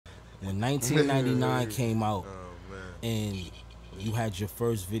When 1999 came out, and you had your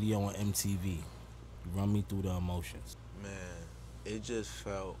first video on MTV, run me through the emotions. Man, it just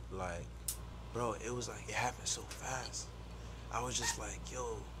felt like, bro, it was like it happened so fast. I was just like,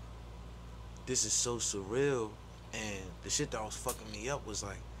 yo, this is so surreal. And the shit that was fucking me up was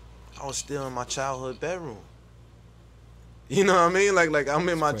like, I was still in my childhood bedroom. You know what I mean? Like I'm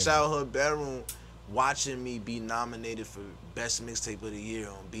in my childhood bedroom watching me be nominated for Best Mixtape of the Year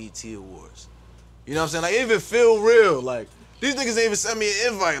on BET Awards. You know what I'm saying? Like, it even feel real. Like, these niggas ain't even sent me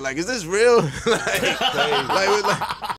an invite. Like, is this real? like,